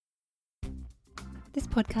This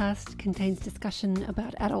podcast contains discussion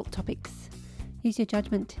about adult topics. Use your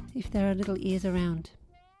judgment if there are little ears around.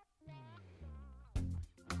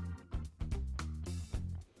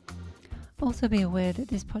 Also be aware that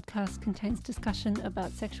this podcast contains discussion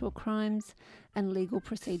about sexual crimes and legal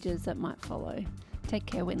procedures that might follow. Take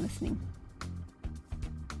care when listening.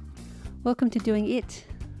 Welcome to Doing It.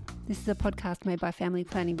 This is a podcast made by Family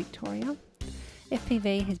Planning Victoria.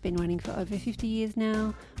 FPV has been running for over 50 years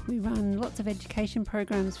now. We run lots of education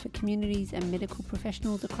programs for communities and medical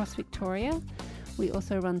professionals across Victoria. We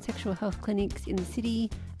also run sexual health clinics in the city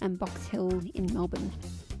and Box Hill in Melbourne.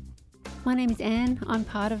 My name is Anne. I'm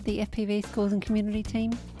part of the FPV Schools and Community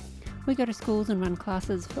team. We go to schools and run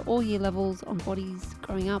classes for all year levels on bodies,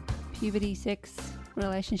 growing up, puberty, sex,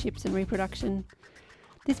 relationships and reproduction.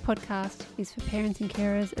 This podcast is for parents and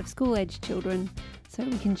carers of school-aged children so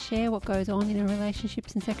we can share what goes on in a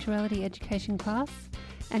relationships and sexuality education class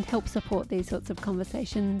and help support these sorts of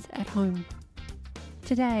conversations at home.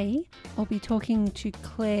 Today, I'll be talking to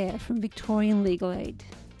Claire from Victorian Legal Aid.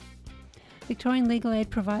 Victorian Legal Aid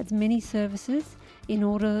provides many services in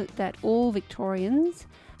order that all Victorians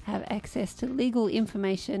have access to legal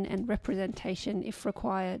information and representation if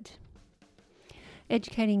required.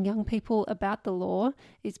 Educating young people about the law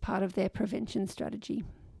is part of their prevention strategy.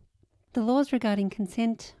 The laws regarding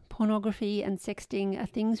consent, pornography and sexting are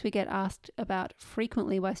things we get asked about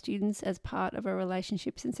frequently by students as part of a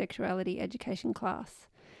relationships and sexuality education class.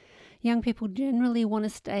 Young people generally want to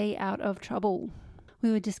stay out of trouble.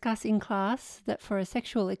 We would discuss in class that for a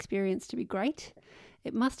sexual experience to be great,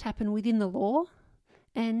 it must happen within the law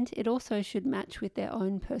and it also should match with their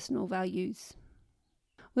own personal values.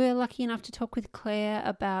 We're lucky enough to talk with Claire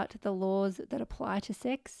about the laws that apply to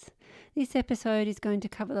sex. This episode is going to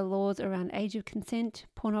cover the laws around age of consent,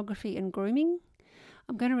 pornography and grooming.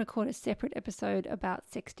 I'm going to record a separate episode about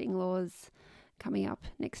sexting laws coming up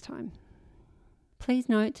next time. Please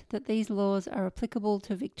note that these laws are applicable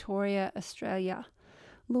to Victoria, Australia.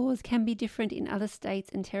 Laws can be different in other states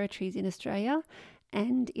and territories in Australia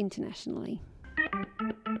and internationally.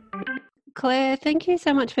 Claire, thank you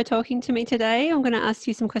so much for talking to me today. I'm going to ask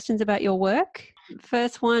you some questions about your work.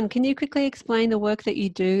 First one, can you quickly explain the work that you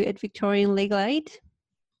do at Victorian Legal Aid?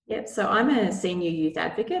 Yep, so I'm a senior youth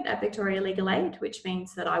advocate at Victoria Legal Aid, which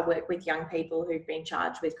means that I work with young people who've been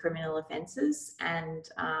charged with criminal offences and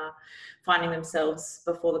finding themselves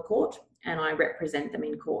before the court, and I represent them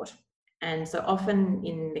in court. And so often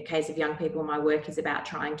in the case of young people, my work is about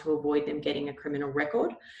trying to avoid them getting a criminal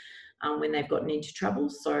record when they've gotten into trouble.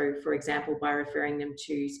 So, for example, by referring them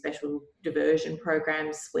to special diversion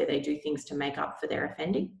programs where they do things to make up for their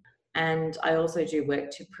offending. And I also do work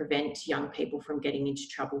to prevent young people from getting into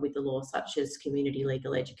trouble with the law, such as community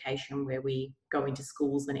legal education, where we go into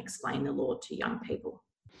schools and explain the law to young people.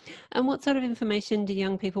 And what sort of information do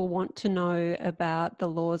young people want to know about the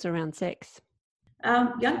laws around sex?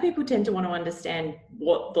 Young people tend to want to understand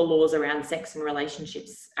what the laws around sex and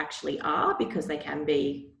relationships actually are, because they can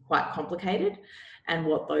be quite complicated, and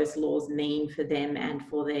what those laws mean for them and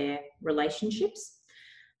for their relationships.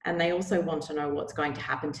 And they also want to know what's going to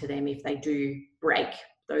happen to them if they do break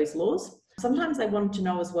those laws. Sometimes they want to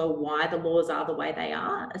know as well why the laws are the way they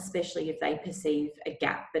are, especially if they perceive a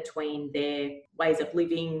gap between their ways of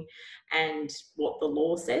living and what the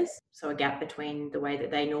law says. So a gap between the way that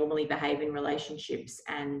they normally behave in relationships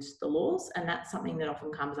and the laws. And that's something that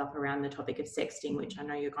often comes up around the topic of sexting, which I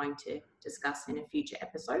know you're going to discuss in a future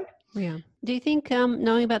episode. Yeah. Do you think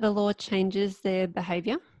knowing about the law changes their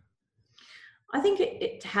behaviour? I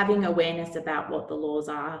think having awareness about what the laws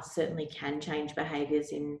are certainly can change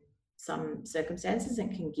behaviours in some circumstances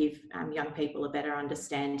and can give young people a better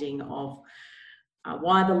understanding of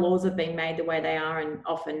why the laws have been made the way they are, and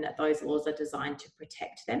often that those laws are designed to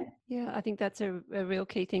protect them. Yeah, I think that's a real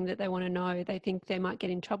key thing that they want to know. They think they might get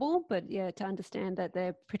in trouble, but yeah, to understand that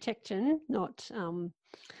their protection, not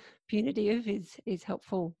punitive, is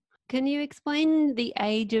helpful. Can you explain the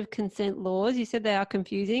age of consent laws? You said they are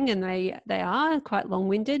confusing and they are quite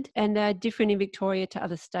long-winded and they're different in Victoria to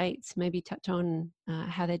other states. Maybe touch on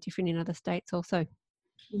how they're different in other states also.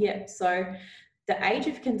 Yeah, so the age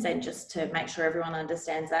of consent, just to make sure everyone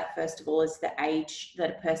understands that, first of all, is the age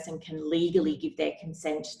that a person can legally give their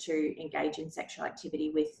consent to engage in sexual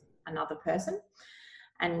activity with another person.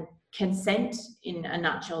 And consent, in a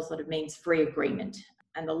nutshell, sort of means free agreement.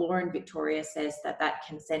 And the law in Victoria says that that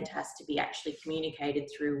consent has to be actually communicated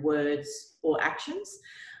through words or actions.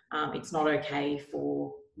 It's not okay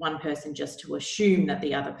for one person just to assume that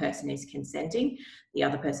the other person is consenting. The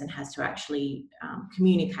other person has to actually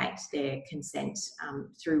communicate their consent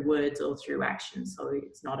through words or through action. So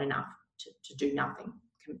it's not enough to do nothing.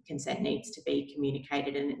 consent needs to be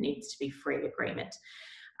communicated, and it needs to be free agreement.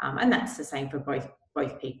 And that's the same for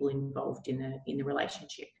both people involved in the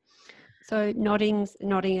relationship. So nodding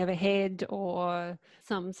of a head or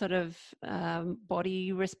some sort of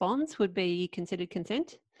body response would be considered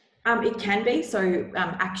consent? It can be. So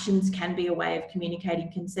actions can be a way of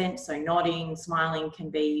communicating consent. So nodding, smiling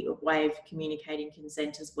can be a way of communicating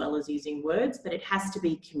consent as well as using words, but it has to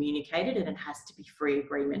be communicated and it has to be free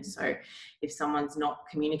agreement. So if someone's not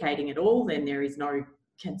communicating at all, then there is no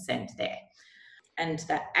consent there. And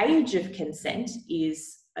that age of consent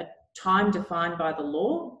is a time defined by the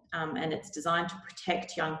law, and it's designed to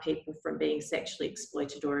protect young people from being sexually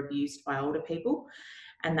exploited or abused by older people.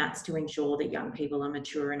 And that's to ensure that young people are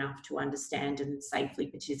mature enough to understand and safely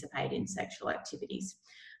participate in sexual activities.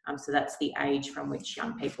 So that's the age from which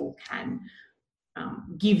young people can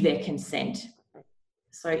give their consent.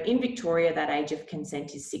 So in Victoria, that age of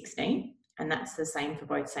consent is 16, and that's the same for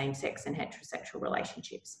both same-sex and heterosexual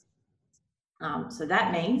relationships. So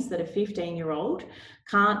that means that a 15-year-old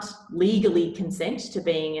can't legally consent to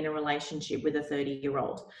being in a relationship with a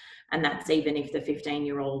 30-year-old. And that's even if the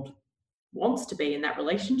 15-year-old wants to be in that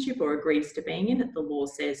relationship or agrees to being in it, the law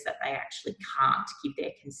says that they actually can't give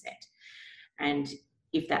their consent. And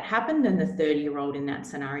if that happened, then the 30-year-old in that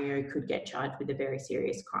scenario could get charged with a very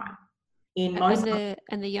serious crime. And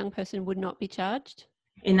the young person would not be charged?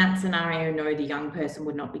 In that scenario, no, the young person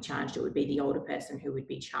would not be charged. It would be the older person who would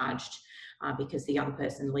be charged because the young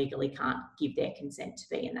person legally can't give their consent to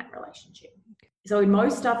be in that relationship. So in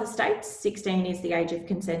most other states, 16 is the age of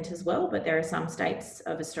consent as well, but there are some states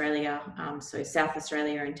of Australia, so South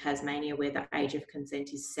Australia and Tasmania, where the age of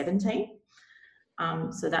consent is 17.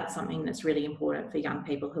 So that's something that's really important for young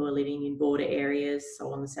people who are living in border areas,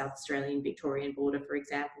 so on the South Australian-Victorian border, for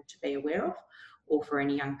example, to be aware of, or for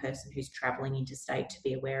any young person who's travelling interstate to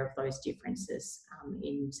be aware of those differences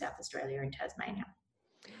in South Australia and Tasmania.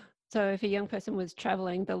 So if a young person was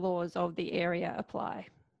travelling, the laws of the area apply?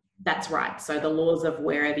 That's right. So the laws of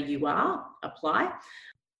wherever you are apply.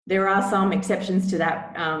 There are some exceptions to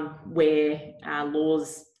that where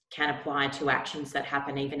laws can apply to actions that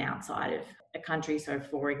happen even outside of a country. So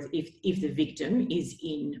if the victim is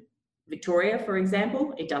in Victoria, for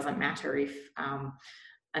example, it doesn't matter if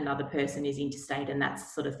another person is interstate, and that's the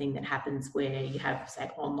sort of thing that happens where you have, say,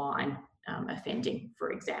 online offending,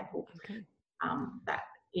 for example. Okay. That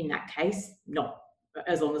in that case, not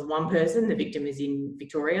as long as one person, the victim, is in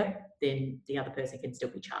Victoria, then the other person can still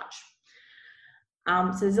be charged.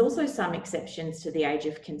 So there's also some exceptions to the age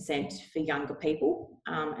of consent for younger people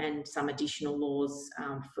and some additional laws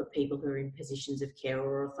for people who are in positions of care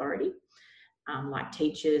or authority, like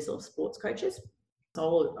teachers or sports coaches.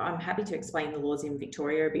 So I'm happy to explain the laws in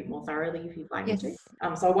Victoria a bit more thoroughly if you'd like me to.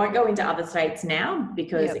 So I won't go into other states now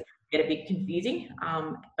because it can get a bit confusing,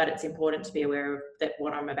 but it's important to be aware of that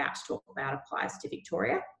what I'm about to talk about applies to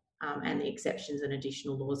Victoria, and the exceptions and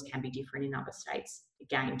additional laws can be different in other states,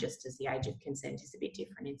 again, just as the age of consent is a bit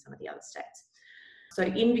different in some of the other states. So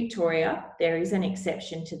in Victoria, there is an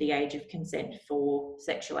exception to the age of consent for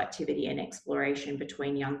sexual activity and exploration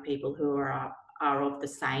between young people who are of the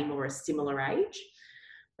same or a similar age.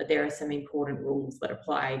 But there are some important rules that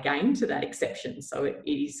apply again to that exception. So it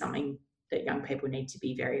is something that young people need to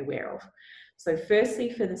be very aware of. So firstly,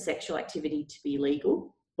 for the sexual activity to be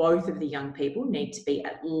legal, both of the young people need to be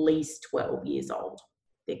at least 12 years old.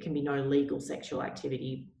 There can be no legal sexual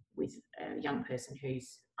activity with a young person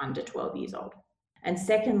who's under 12 years old. And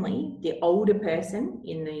secondly, the older person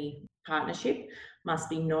in the partnership must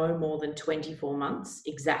be no more than 24 months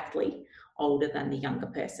exactly older than the younger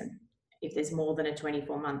person. If there's more than a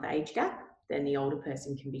 24-month age gap, then the older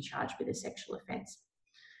person can be charged with a sexual offence.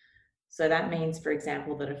 So that means, for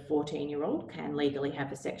example, that a 14-year-old can legally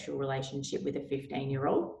have a sexual relationship with a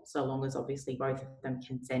 15-year-old, so long as obviously both of them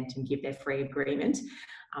consent and give their free agreement.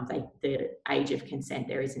 The age of consent,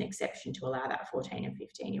 there is an exception to allow that 14 and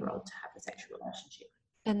 15-year-old to have a sexual relationship.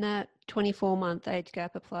 And that 24-month age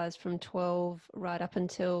gap applies from 12 right up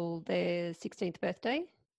until their 16th birthday?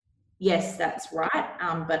 Yes, that's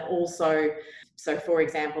right. But also, so for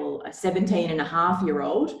example, a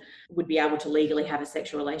 17-and-a-half-year-old would be able to legally have a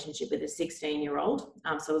sexual relationship with a 16-year-old.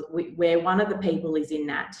 So where one of the people is in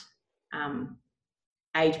that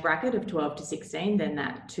age bracket of 12 to 16, then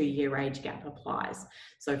that 2-year age gap applies.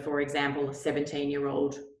 So for example, a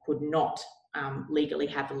 17-year-old could not legally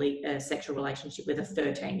have a sexual relationship with a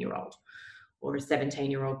 13-year-old, or a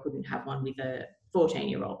 17-year-old couldn't have one with a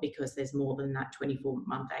 14-year-old because there's more than that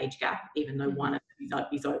 24-month age gap, even though one of them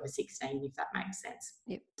is over 16, if that makes sense.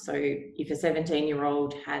 Yep. So if a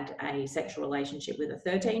 17-year-old had a sexual relationship with a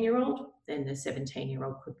 13-year-old, then the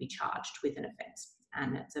 17-year-old could be charged with an offence.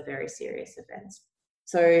 and it's a very serious offence.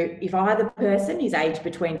 So if either person is aged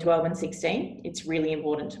between 12 and 16, it's really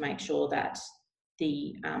important to make sure that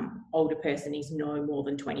the older person is no more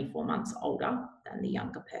than 24 months older than the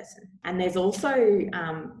younger person. And there's also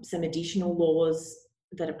some additional laws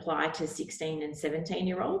that apply to 16 and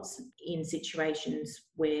 17-year-olds in situations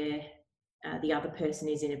where the other person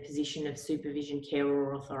is in a position of supervision, care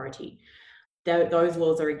or authority. Those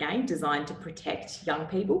laws are again designed to protect young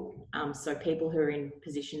people, so people who are in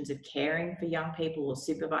positions of caring for young people or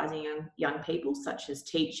supervising young people, such as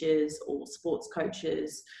teachers or sports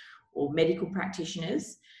coaches or medical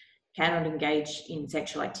practitioners, cannot engage in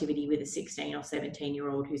sexual activity with a 16 or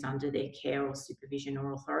 17-year-old who's under their care or supervision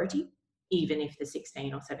or authority, even if the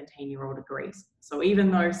 16 or 17-year-old agrees. So even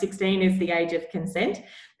though 16 is the age of consent,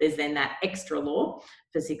 there's then that extra law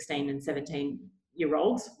for 16 and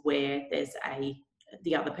 17-year-olds where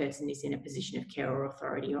the other person is in a position of care or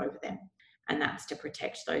authority over them. And that's to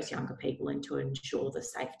protect those younger people and to ensure the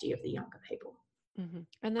safety of the younger people. Mm-hmm.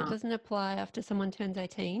 And that doesn't apply after someone turns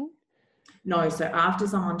 18? No, so after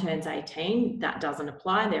someone turns 18, that doesn't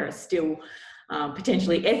apply. There are still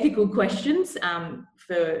potentially ethical questions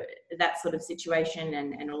for that sort of situation,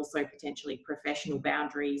 and also potentially professional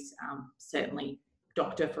boundaries. Certainly,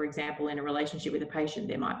 doctor, for example, in a relationship with a patient,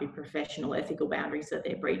 there might be professional ethical boundaries that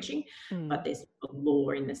they're breaching, but there's a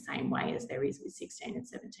law in the same way as there is with 16 and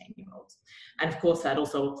 17-year-olds. And of course, that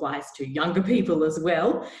also applies to younger people as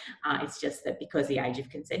well. It's just that because the age of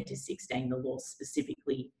consent is 16, the law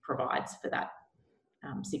specifically provides for that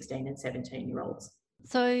 16 and 17-year-olds.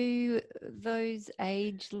 So those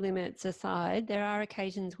age limits aside, there are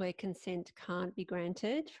occasions where consent can't be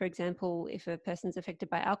granted. For example, if a person's affected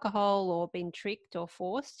by alcohol or been tricked or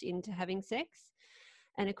forced into having sex.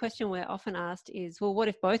 And a question we're often asked is, well, what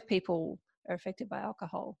if both people are affected by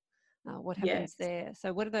alcohol? What happens there?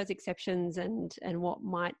 So what are those exceptions and what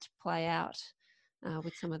might play out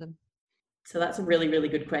with some of them? So that's a really, really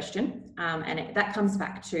good question. That comes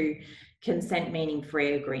back to consent meaning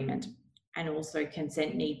free agreement. And also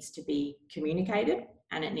consent needs to be communicated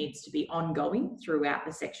and it needs to be ongoing throughout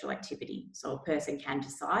the sexual activity. So a person can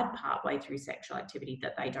decide partway through sexual activity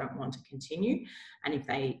that they don't want to continue. And if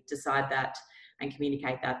they decide that and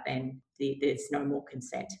communicate that, then there's no more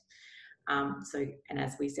consent. And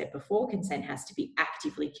as we said before, consent has to be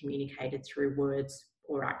actively communicated through words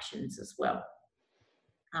or actions as well.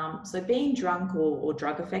 So being drunk or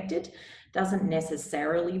drug affected doesn't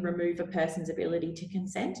necessarily remove a person's ability to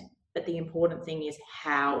consent, but the important thing is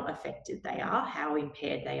how affected they are, how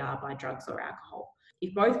impaired they are by drugs or alcohol.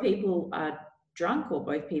 If both people are drunk or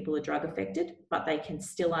both people are drug affected, but they can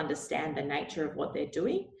still understand the nature of what they're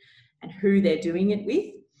doing and who they're doing it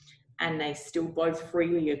with, and they still both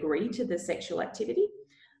freely agree to the sexual activity,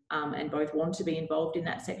 and both want to be involved in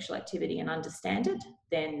that sexual activity and understand it,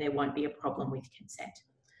 then there won't be a problem with consent.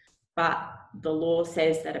 But the law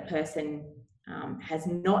says that a person has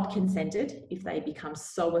not consented if they become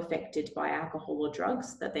so affected by alcohol or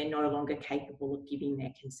drugs that they're no longer capable of giving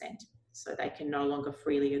their consent. So they can no longer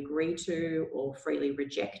freely agree to or freely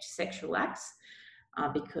reject sexual acts,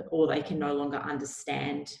 or they can no longer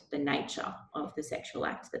understand the nature of the sexual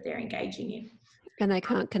act that they're engaging in. And they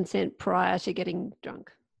can't consent prior to getting drunk?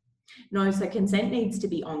 No, so consent needs to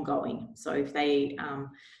be ongoing. So if they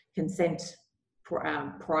consent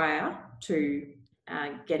prior to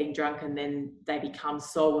getting drunk and then they become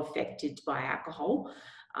so affected by alcohol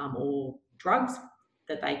or drugs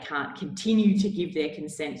that they can't continue to give their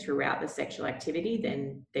consent throughout the sexual activity,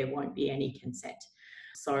 then there won't be any consent.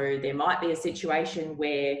 So there might be a situation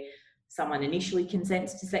where someone initially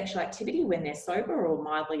consents to sexual activity when they're sober or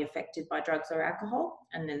mildly affected by drugs or alcohol,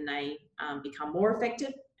 and then they become more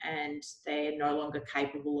affected and they're no longer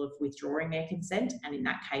capable of withdrawing their consent. And in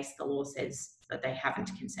that case, the law says that they haven't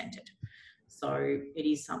consented. So it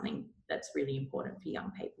is something that's really important for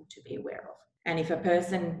young people to be aware of. And if a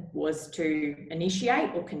person was to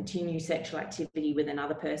initiate or continue sexual activity with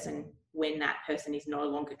another person when that person is no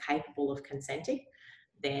longer capable of consenting,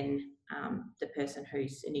 then the person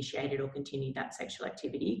who's initiated or continued that sexual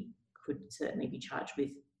activity could certainly be charged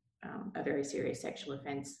with a very serious sexual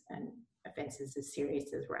offence and offences as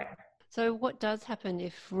serious as rape. So what does happen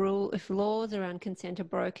if laws around consent are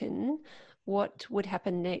broken? What would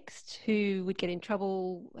happen next? Who would get in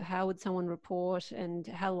trouble? How would someone report? And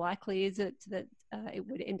how likely is it that it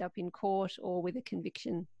would end up in court or with a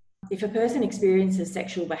conviction? If a person experiences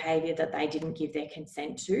sexual behaviour that they didn't give their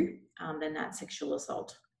consent to, then that's sexual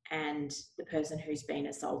assault. And the person who's been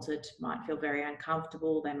assaulted might feel very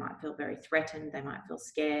uncomfortable, they might feel very threatened, they might feel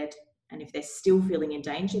scared. And if they're still feeling in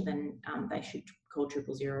danger, then they should call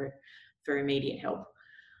 000 for immediate help.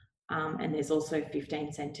 And there's also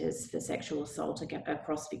 15 centres for sexual assault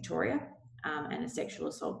across Victoria, and a sexual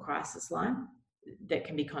assault crisis line that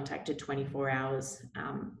can be contacted 24 hours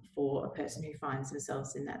for a person who finds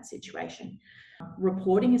themselves in that situation.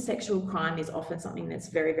 Reporting a sexual crime is often something that's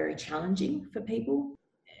very, very challenging for people,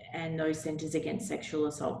 and those centres against sexual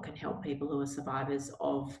assault can help people who are survivors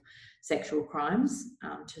of sexual crimes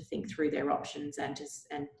to think through their options and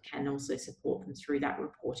can also support them through that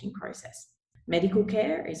reporting process. Medical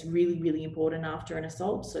care is really, really important after an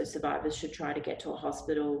assault, so survivors should try to get to a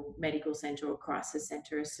hospital, medical centre or crisis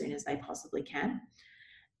centre as soon as they possibly can.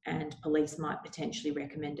 And police might potentially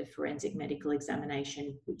recommend a forensic medical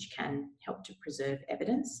examination, which can help to preserve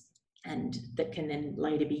evidence and that can then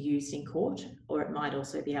later be used in court, or it might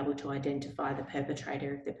also be able to identify the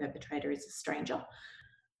perpetrator if the perpetrator is a stranger.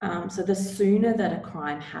 So the sooner that a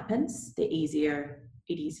crime happens, the easier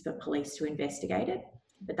it is for police to investigate it.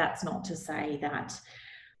 But that's not to say that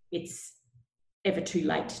it's ever too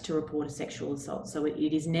late to report a sexual assault. So it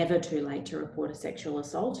is never too late to report a sexual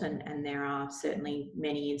assault, and there are certainly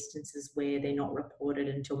many instances where they're not reported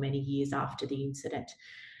until many years after the incident.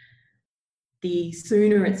 The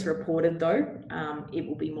sooner it's reported, though, it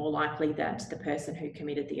will be more likely that the person who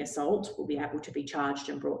committed the assault will be able to be charged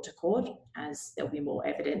and brought to court, as there'll be more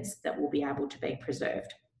evidence that will be able to be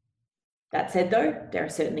preserved. That said, though, there are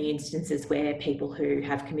certainly instances where people who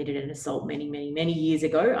have committed an assault many, many, many years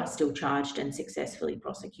ago are still charged and successfully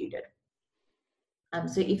prosecuted.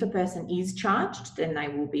 So if a person is charged, then they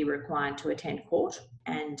will be required to attend court,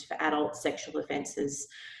 and for adults, sexual offences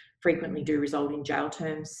frequently do result in jail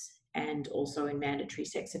terms and also in mandatory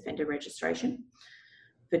sex offender registration.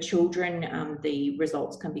 For children, the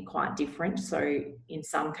results can be quite different. So in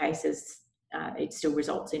some cases, it still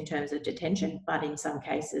results in terms of detention, but in some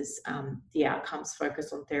cases, the outcomes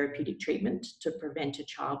focus on therapeutic treatment to prevent a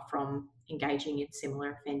child from engaging in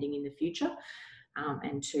similar offending in the future,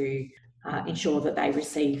 and to ensure that they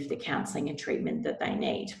receive the counselling and treatment that they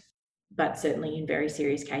need. But certainly in very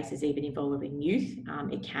serious cases, even involving youth,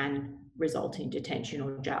 it can result in detention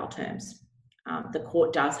or jail terms. The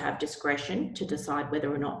court does have discretion to decide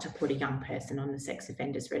whether or not to put a young person on the sex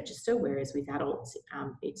offenders register, whereas with adults,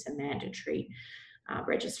 it's a mandatory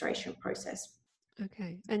registration process.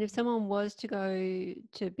 Okay. And if someone was to go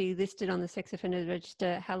to be listed on the sex offenders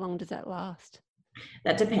register, how long does that last?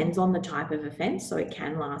 That depends on the type of offence, so it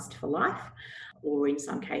can last for life, or in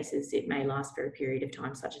some cases it may last for a period of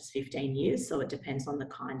time such as 15 years. So it depends on the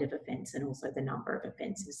kind of offence and also the number of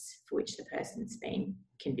offences for which the person's been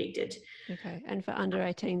convicted. Okay, and for under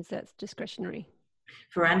 18s, that's discretionary?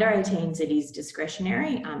 For under 18s, it is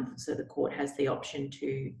discretionary. So the court has the option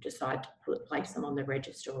to decide to place them on the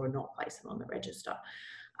register or not place them on the register.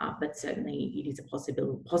 But certainly it is a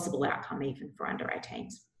possible outcome even for under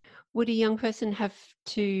 18s. Would a young person have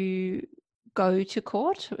to go to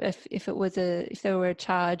court if they were a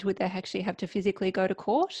charge? Would they actually have to physically go to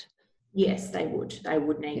court? Yes, they would. They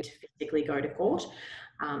would need to physically go to court,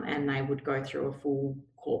 and they would go through a full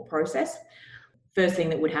court process. First thing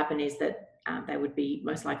that would happen is that they would be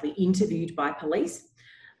most likely interviewed by police.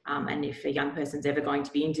 And if a young person's ever going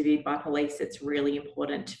to be interviewed by police, it's really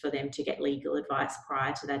important for them to get legal advice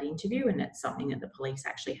prior to that interview. And it's something that the police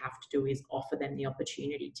actually have to do, is offer them the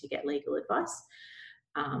opportunity to get legal advice.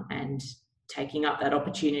 And taking up that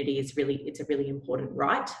opportunity it's a really important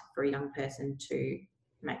right for a young person to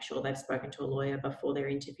make sure they've spoken to a lawyer before they're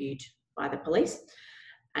interviewed by the police.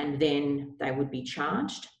 And then they would be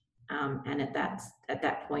charged. And at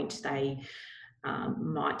that point, they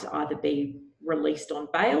might either be released on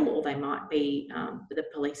bail, or they might be, the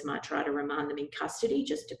police might try to remand them in custody,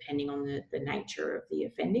 just depending on the nature of the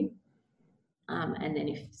offending. And then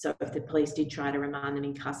if the police did try to remand them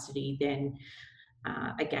in custody, then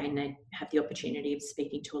again, they have the opportunity of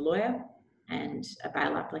speaking to a lawyer, and a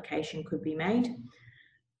bail application could be made.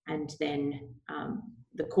 And then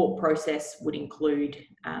the court process would include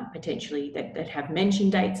potentially that have mention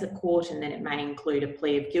dates at court, and then it may include a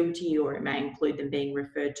plea of guilty, or it may include them being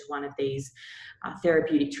referred to one of these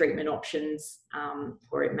therapeutic treatment options,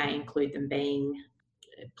 or it may include them being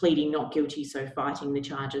pleading not guilty, so fighting the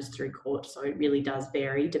charges through court. So it really does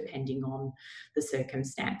vary depending on the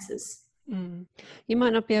circumstances. Mm. You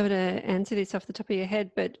might not be able to answer this off the top of your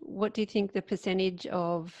head, but what do you think the percentage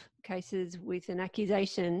of cases with an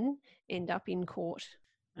accusation end up in court?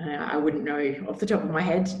 I wouldn't know off the top of my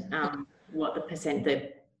head what the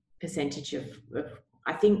percentage of.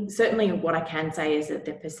 I think certainly what I can say is that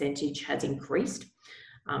the percentage has increased.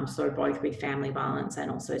 So both with family violence and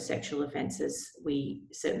also sexual offences, we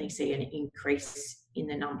certainly see an increase in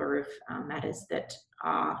the number of matters that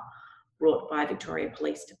are brought by Victoria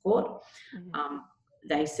Police to court. Mm-hmm.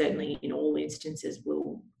 they certainly in all instances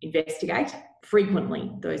will investigate.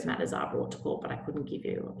 Frequently those matters are brought to court, but I couldn't give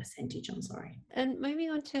you a percentage, I'm sorry. And moving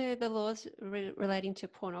on to the laws relating to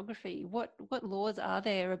pornography, what laws are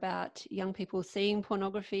there about young people seeing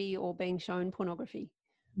pornography or being shown pornography?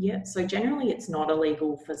 Yeah, so generally it's not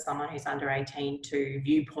illegal for someone who's under 18 to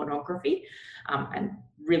view pornography. And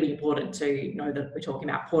really important to know that we're talking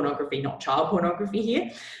about pornography, not child pornography here.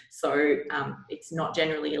 So it's not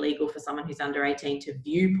generally illegal for someone who's under 18 to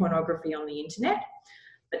view pornography on the internet,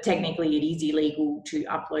 but technically it is illegal to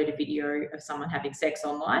upload a video of someone having sex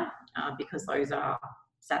online because those are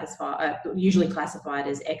usually classified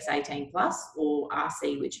as X18 plus or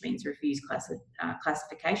RC, which means refused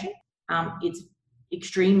classification. It's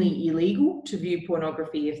extremely illegal to view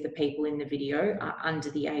pornography if the people in the video are under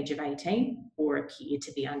the age of 18 or appear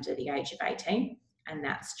to be under the age of 18, and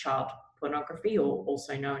that's child pornography, or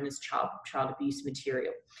also known as child abuse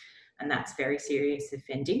material. And that's very serious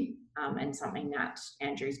offending, and something that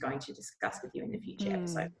Andrew is going to discuss with you in the future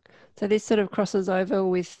episode. So this sort of crosses over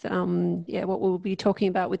with what we'll be talking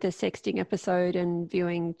about with the sexting episode and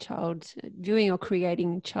viewing or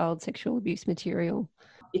creating child sexual abuse material.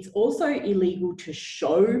 It's also illegal to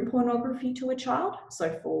show pornography to a child.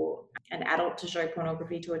 So for an adult to show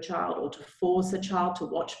pornography to a child, or to force a child to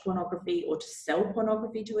watch pornography, or to sell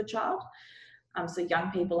pornography to a child. So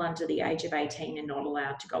young people under the age of 18 are not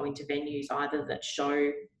allowed to go into venues either that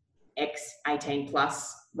show X18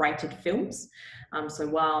 plus rated films. So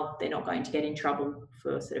while they're not going to get in trouble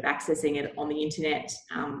for sort of accessing it on the internet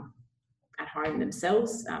at home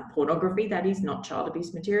themselves, pornography that is, not child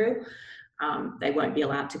abuse material, they won't be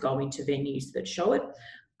allowed to go into venues that show it.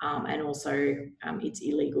 And also it's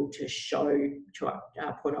illegal to show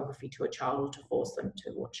pornography to a child or to force them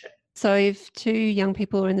to watch it. So if two young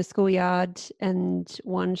people are in the schoolyard and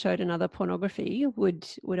one showed another pornography, would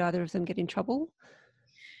either of them get in trouble?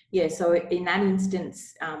 Yeah, so in that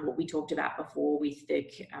instance, what we talked about before with the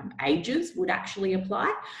ages would actually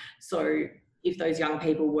apply. So if those young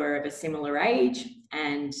people were of a similar age,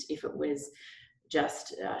 and if it was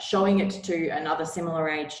just showing it to another similar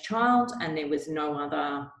age child and there was no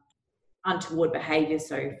other untoward behaviour,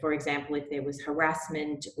 so for example, if there was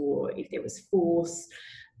harassment or if there was force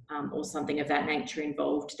or something of that nature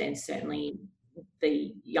involved, then certainly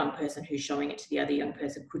the young person who's showing it to the other young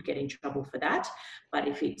person could get in trouble for that. But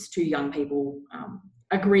if it's two young people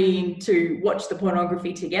agreeing to watch the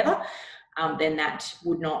pornography together, then that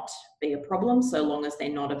would not be a problem, so long as they're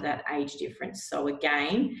not of that age difference. So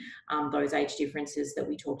again, those age differences that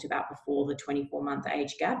we talked about before, the 24-month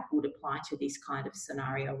age gap, would apply to this kind of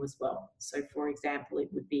scenario as well. So for example, it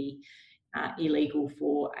would be illegal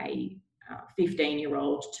for a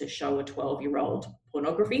 15-year-old to show a 12-year-old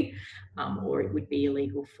pornography, or it would be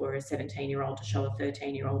illegal for a 17-year-old to show a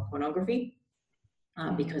 13-year-old pornography.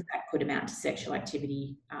 Because that could amount to sexual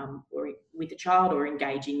activity or with a child, or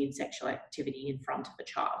engaging in sexual activity in front of a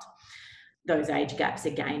child. Those age gaps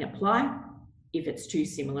again apply. If it's two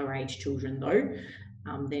similar age children though,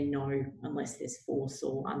 then no, unless there's force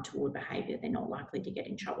or untoward behaviour, they're not likely to get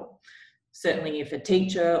in trouble. Certainly if a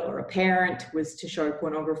teacher or a parent was to show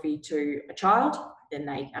pornography to a child, then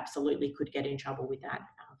they absolutely could get in trouble with that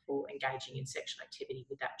for engaging in sexual activity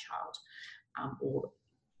with that child, or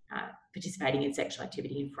participating in sexual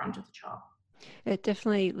activity in front of the child. It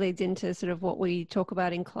definitely leads into sort of what we talk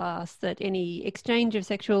about in class, that any exchange of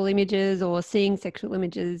sexual images or seeing sexual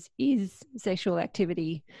images is sexual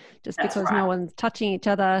activity. Just That's because right. No one's touching each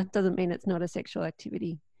other doesn't mean it's not a sexual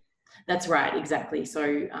activity. That's right, exactly.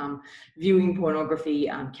 So viewing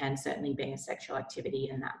pornography can certainly be a sexual activity,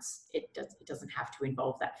 and it doesn't have to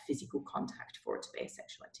involve that physical contact for it to be a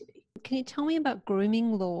sexual activity. Can you tell me about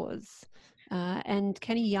grooming laws? And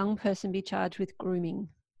can a young person be charged with grooming?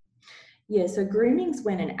 Yeah, so grooming is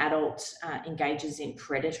when an adult engages in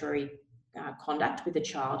predatory conduct with a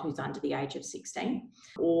child who's under the age of 16,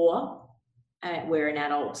 or where an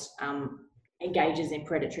adult engages in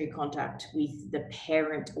predatory contact with the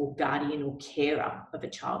parent or guardian or carer of a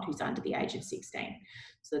child who's under the age of 16.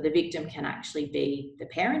 So the victim can actually be the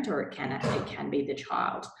parent, or it can be the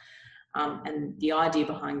child. And the idea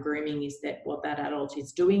behind grooming is that what that adult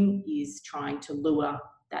is doing is trying to lure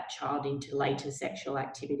that child into later sexual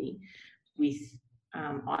activity with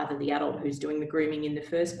either the adult who's doing the grooming in the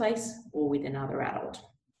first place, or with another adult.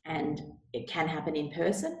 And it can happen in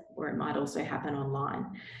person, or it might also happen online.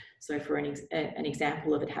 So for an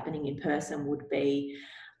example of it happening in person would be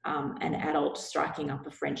an adult striking up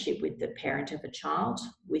a friendship with the parent of a child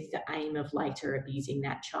with the aim of later abusing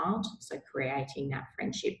that child. So creating that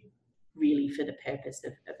friendship really for the purpose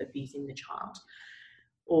of abusing the child.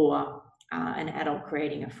 Or an adult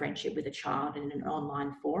creating a friendship with a child in an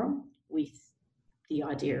online forum with the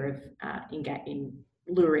idea of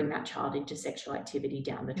luring that child into sexual activity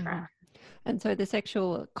down the track. And so the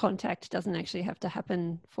sexual contact doesn't actually have to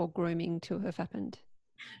happen for grooming to have happened?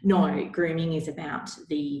 No, grooming is about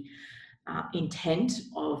the intent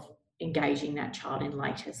of engaging that child in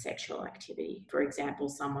later sexual activity. For example,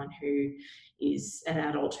 someone who is an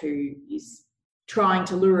adult who is trying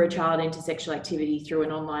to lure a child into sexual activity through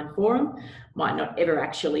an online forum might not ever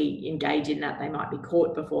actually engage in that. They might be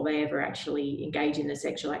caught before they ever actually engage in the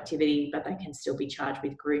sexual activity, but they can still be charged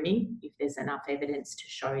with grooming if there's enough evidence to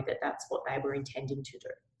show that that's what they were intending to do.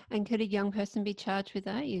 And could a young person be charged with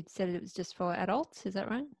that? You said it was just for adults, is that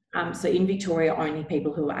right? So in Victoria, only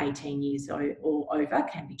people who are 18 years or over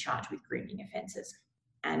can be charged with grooming offences.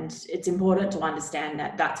 And it's important to understand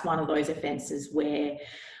that that's one of those offences where,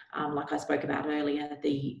 like I spoke about earlier,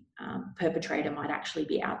 the perpetrator might actually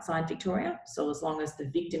be outside Victoria. So as long as the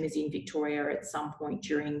victim is in Victoria at some point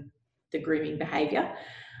during the grooming behaviour,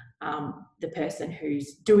 the person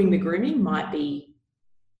who's doing the grooming might be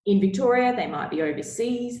in Victoria, they might be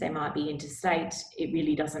overseas, they might be interstate. It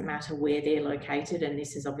really doesn't matter where they're located, and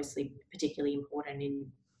this is obviously particularly important in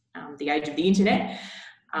the age of the internet,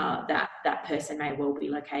 that person may well be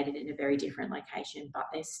located in a very different location, but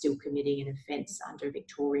they're still committing an offence under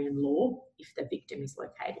Victorian law if the victim is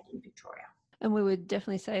located in Victoria. And we would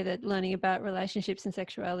definitely say that learning about relationships and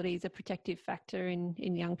sexuality is a protective factor in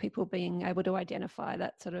young people being able to identify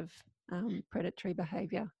that sort of predatory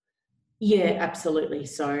behaviour. Yeah, absolutely.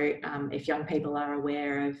 So if young people are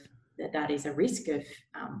aware of that is a risk of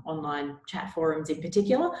online chat forums in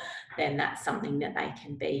particular, then that's something that they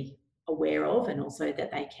can be aware of, and also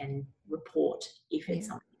that they can report if it's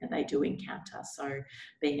something that they do encounter. So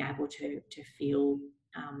being able to feel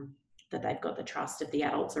that they've got the trust of the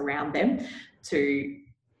adults around them to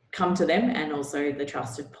come to them, and also the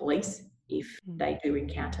trust of police if they do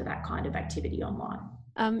encounter that kind of activity online.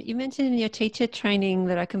 You mentioned in your teacher training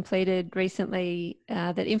that I completed recently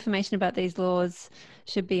that information about these laws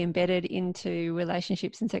should be embedded into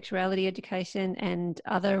relationships and sexuality education and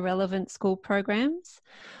other relevant school programs.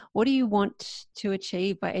 What do you want to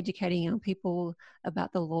achieve by educating young people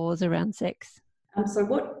about the laws around sex? So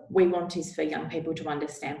what we want is for young people to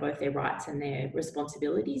understand both their rights and their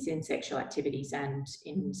responsibilities in sexual activities and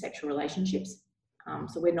in sexual relationships.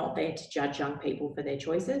 So we're not there to judge young people for their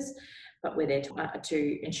choices, but we're there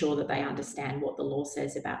to ensure that they understand what the law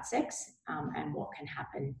says about sex and what can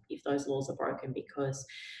happen if those laws are broken, because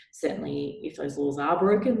certainly if those laws are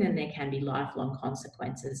broken, then there can be lifelong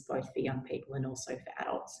consequences both for young people and also for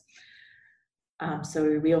adults.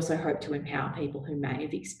 So we also hope to empower people who may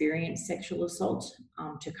have experienced sexual assault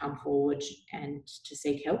to come forward and to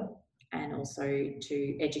seek help, and also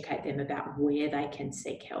to educate them about where they can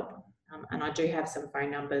seek help. And I do have some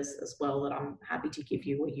phone numbers as well that I'm happy to give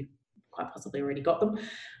you, where you've quite possibly already got them,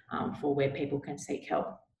 for where people can seek help.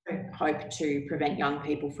 I hope to prevent young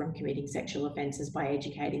people from committing sexual offences by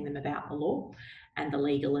educating them about the law and the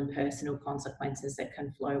legal and personal consequences that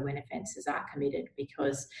can flow when offences are committed,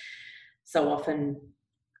 because so often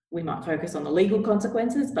we might focus on the legal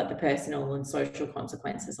consequences, but the personal and social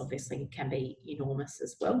consequences obviously can be enormous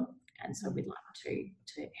as well. And so we'd like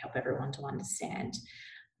to help everyone to understand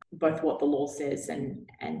both what the law says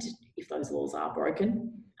and if those laws are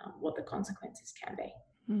broken, what the consequences can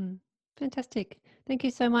be. Fantastic. Thank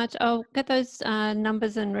you so much. I'll get those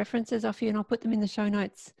numbers and references off you, and I'll put them in the show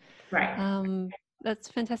notes. Right. That's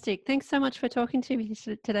fantastic. Thanks so much for talking to me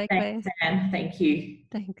today, Claire. Thanks, Anne. Thank you.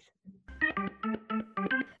 Thanks.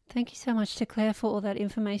 Thank you so much to Claire for all that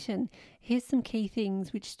information. Here's some key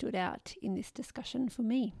things which stood out in this discussion for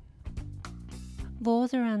me.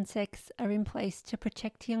 Laws around sex are in place to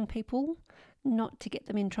protect young people, not to get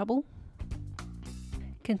them in trouble.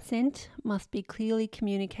 Consent must be clearly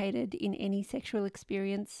communicated in any sexual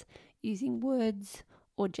experience using words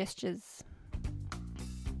or gestures.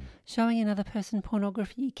 Showing another person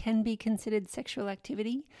pornography can be considered sexual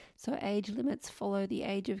activity, so age limits follow the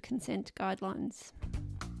age of consent guidelines.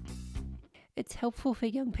 It's helpful for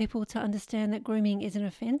young people to understand that grooming is an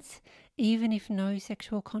offence, even if no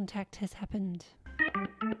sexual contact has happened.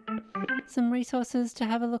 Some resources to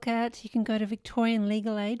have a look at. You can go to Victorian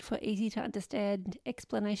Legal Aid for easy to understand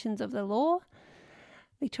explanations of the law.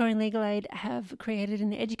 Victorian Legal Aid have created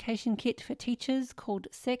an education kit for teachers called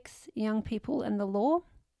Sex, Young People and the Law.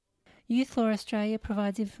 Youth Law Australia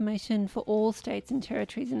provides information for all states and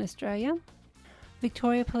territories in Australia.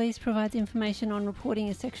 Victoria Police provides information on reporting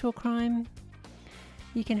a sexual crime.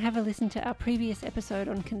 You can have a listen to our previous episode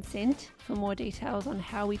on consent for more details on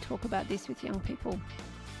how we talk about this with young people.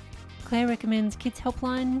 Claire recommends Kids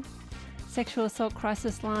Helpline. sexual assault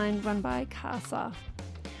crisis line run by CASA.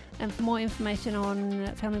 And for more information on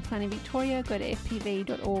Family Planning Victoria, go to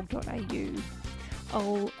fpv.org.au.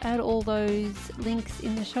 I'll add all those links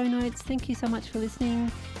in the show notes. Thank you so much for listening.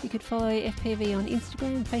 You could follow FPV on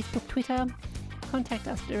Instagram, Facebook, Twitter. Contact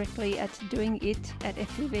us directly at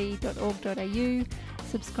doingit@fpv.org.au.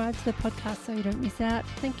 Subscribe to the podcast so you don't miss out.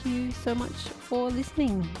 Thank you so much for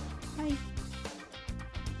listening. Bye.